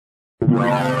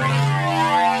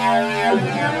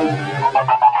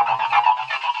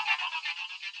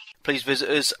Please visit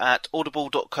us at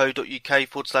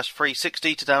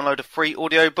audible.co.uk/360 to download a free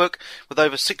audiobook with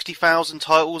over 60,000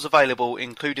 titles available,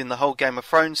 including the whole Game of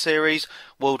Thrones series,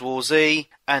 World War Z,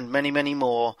 and many, many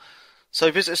more.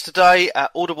 So visit us today at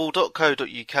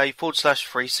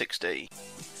audible.co.uk/360.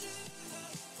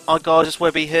 Hi guys, it's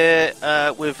Webby here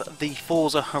with the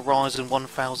Forza Horizon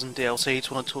 1000 DLC.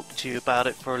 Just want to talk to you about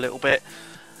it for a little bit.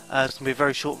 It's going to be a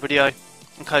very short video.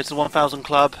 Okay, so the 1000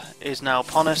 Club is now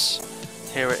upon us.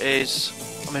 Here it is.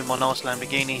 I'm in my nice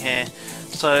Lamborghini here.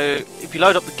 So if you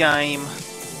load up the game,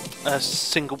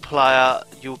 single player,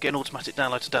 you'll get an automatic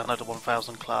download to download the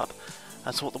 1000 Club.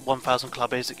 And so what the 1000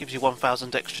 Club is, it gives you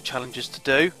 1000 extra challenges to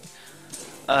do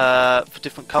for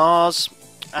different cars.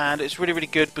 And it's really, really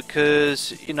good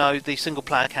because, you know, the single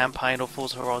player campaign of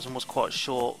Forza Horizon was quite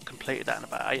short, completed that in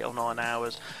about 8 or 9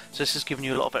 hours. So this is giving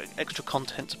you a lot of extra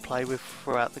content to play with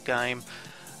throughout the game.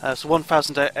 So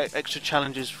 1000 extra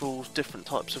challenges for all different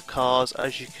types of cars,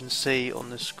 as you can see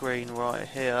on the screen right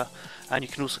here. And you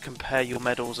can also compare your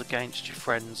medals against your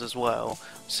friends as well.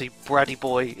 See, Braddy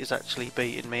Boy is actually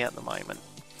beating me at the moment.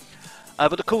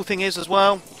 But the cool thing is as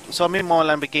well, so I'm in my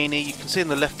Lamborghini. You can see in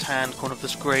the left hand corner of the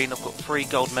screen I've got 3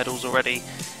 gold medals already.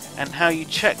 And how you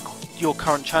check your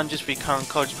current challenges for your current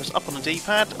car, just press up on the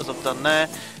D-pad, as I've done there,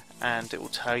 and it will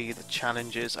tell you the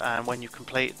challenges, and when you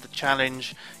complete the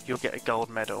challenge you'll get a gold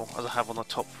medal, as I have on the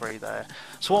top 3 there.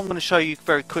 So what I'm going to show you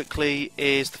very quickly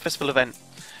is the festival event,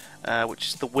 which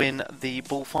is to win the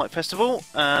Bullfight Festival,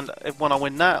 and when I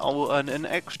win that I will earn an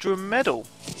extra medal.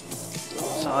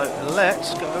 So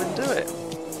let's go and do it.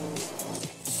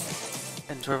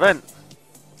 Enter event.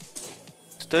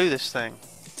 Let's do this thing.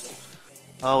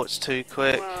 Oh, it's too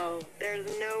quick. Whoa, there's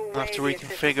no way I have to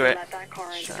reconfigure it.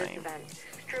 Shame.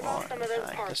 Right,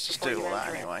 okay, let's just do all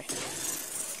that anyway.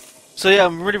 So yeah,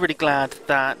 I'm really, really glad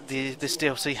that this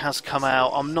DLC has come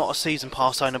out. I'm not a season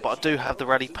pass owner, but I do have the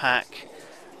rally pack.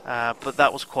 But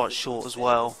that was quite short as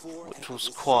well, which was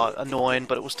quite annoying,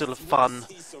 but it was still a fun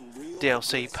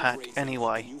DLC pack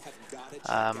anyway.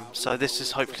 So this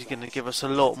is hopefully going to give us a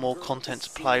lot more content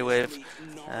to play with.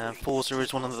 Forza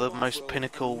is one of the most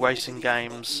pinnacle racing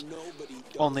games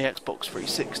on the Xbox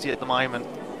 360 at the moment.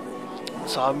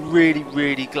 So I'm really,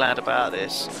 really glad about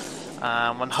this.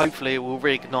 And hopefully it will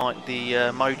reignite the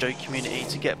Mojo community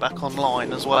to get back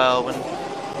online as well and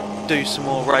do some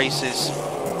more races.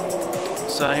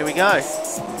 So here we go.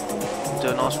 Do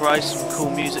a nice race, some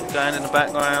cool music going in the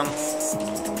background.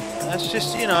 It's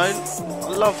just, you know,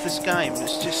 I love this game.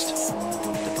 It's just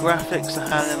the graphics, the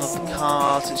handling of the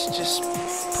cars, it's just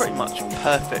pretty much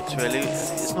perfect really.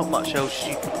 There's not much else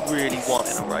you could really want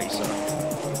in a racer.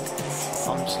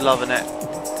 I'm just loving it.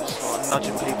 Just like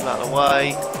nudging people out of the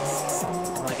way.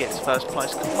 When I get to first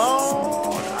place, come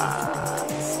on!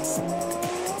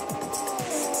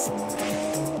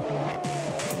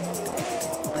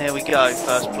 There we go,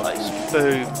 first place.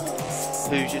 Boom.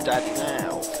 Who's your daddy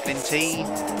now? Flinty.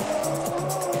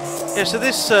 Yeah, so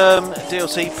this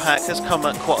DLC pack has come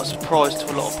at quite a surprise to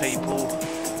a lot of people,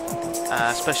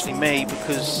 especially me,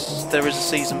 because there is a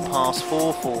season pass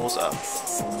for Forza.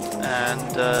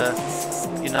 And,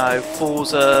 you know,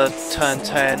 Forza Turn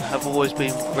 10 have always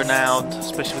been renowned,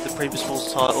 especially with the previous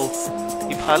Forza title.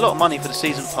 You pay a lot of money for the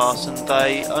season pass and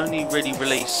they only really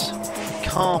release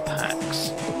car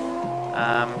packs.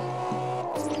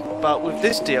 But with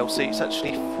this DLC it's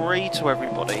actually free to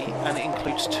everybody and it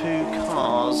includes 2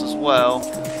 cars as well.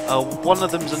 One of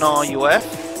them's an RUF,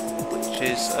 which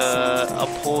is a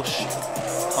Porsche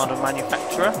kind of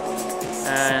manufacturer,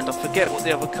 and I forget what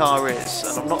the other car is,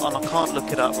 and I can't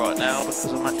look it up right now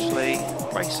because I'm actually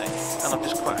racing and I've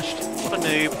just crashed. What a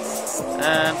noob.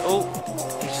 And oh,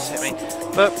 he just hit me.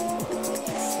 But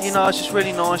you know, it's just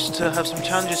really nice to have some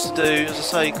challenges to do, as I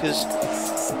say, because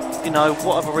you know,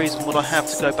 what other reason would I have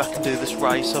to go back and do this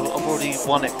race? I've already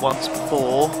won it once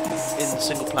before in the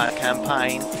single player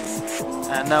campaign,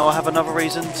 and now I have another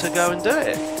reason to go and do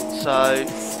it. So,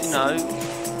 you know,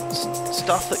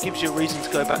 stuff that gives you a reason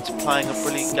to go back to playing a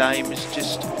brilliant game is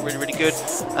just really, really good.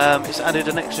 It's added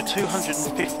an extra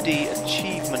 250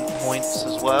 achievement points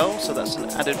as well, so that's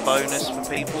an added bonus for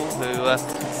people who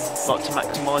like to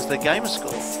maximise their gamer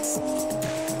score.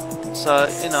 So,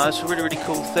 you know, it's a really, really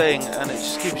cool thing, and it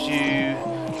just gives you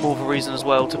more of a reason as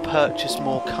well to purchase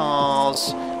more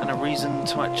cars and a reason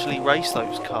to actually race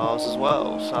those cars as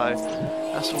well. So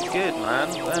that's all good, man.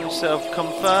 And yourself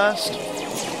come first.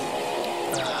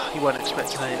 You weren't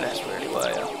expecting any less, really, were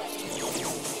you?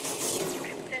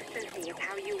 Consistency is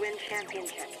how you win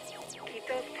championships. Keep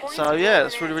those points. So yeah,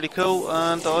 that's really, really cool,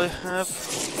 and I have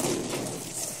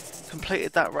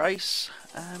completed that race,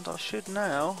 and I should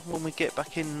now, when we get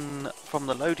back in from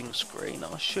the loading screen,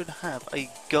 I should have a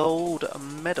gold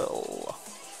medal.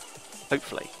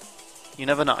 Hopefully. You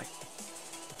never know.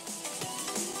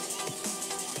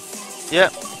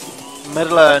 Yep,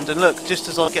 medal earned, and look, just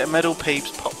as I get a medal,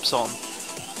 Peeps pops on.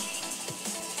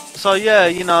 So yeah,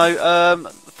 you know,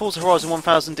 Forza Horizon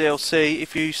 1000 DLC,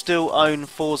 if you still own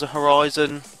Forza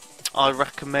Horizon, I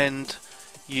recommend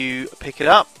you pick it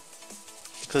up,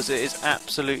 because it is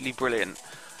absolutely brilliant.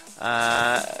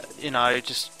 You know,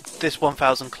 just this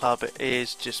 1000 Club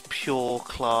is just pure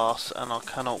class, and I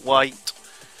cannot wait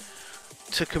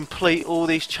to complete all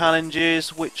these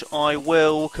challenges, which I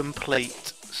will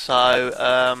complete. So,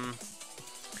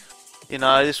 you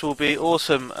know, this will be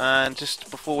awesome. And just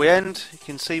before we end, you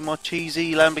can see my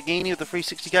cheesy Lamborghini with the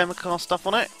 360 Gamer Car stuff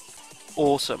on it.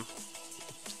 Awesome.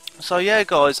 So yeah,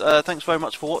 guys, thanks very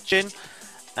much for watching.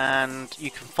 And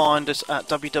you can find us at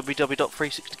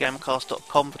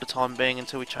www.360gamercast.com for the time being,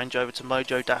 until we change over to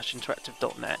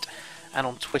mojo-interactive.net, and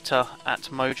on Twitter at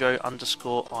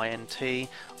mojo_int.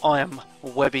 I am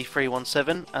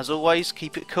Webby317. As always,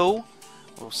 keep it cool.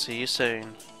 We'll see you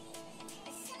soon.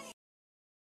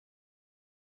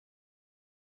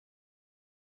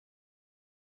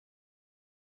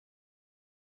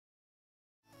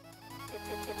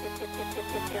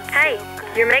 Hey,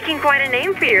 you're making quite a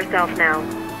name for yourself now.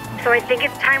 So I think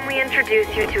it's time we introduce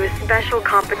you to a special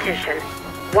competition.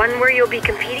 One where you'll be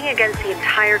competing against the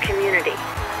entire community.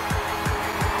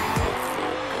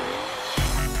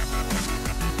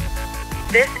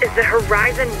 This is the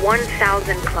Horizon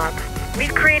 1000 Club.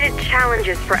 We've created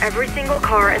challenges for every single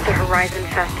car at the Horizon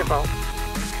Festival.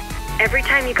 Every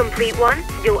time you complete one,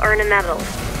 you'll earn a medal.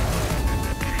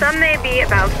 Some may be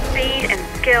about speed and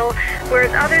skill,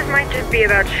 whereas others might just be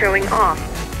about showing off.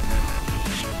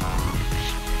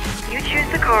 You choose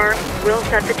the car, we'll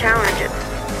set the challenges.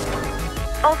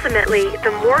 Ultimately,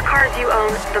 the more cars you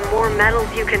own, the more medals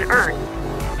you can earn.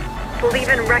 We'll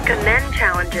even recommend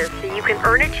challenges so you can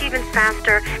earn achievements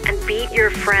faster and beat your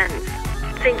friends.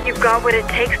 Think you've got what it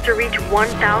takes to reach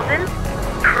 1000?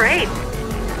 Great!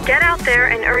 Get out there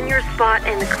and earn your spot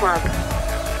in the club.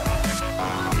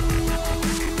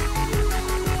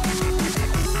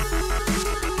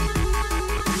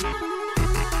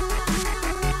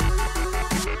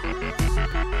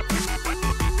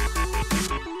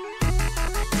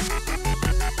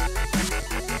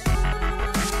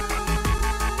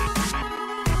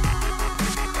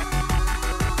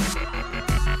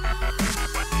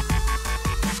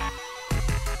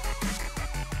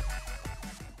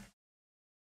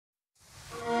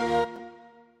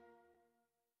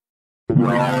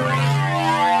 Wow.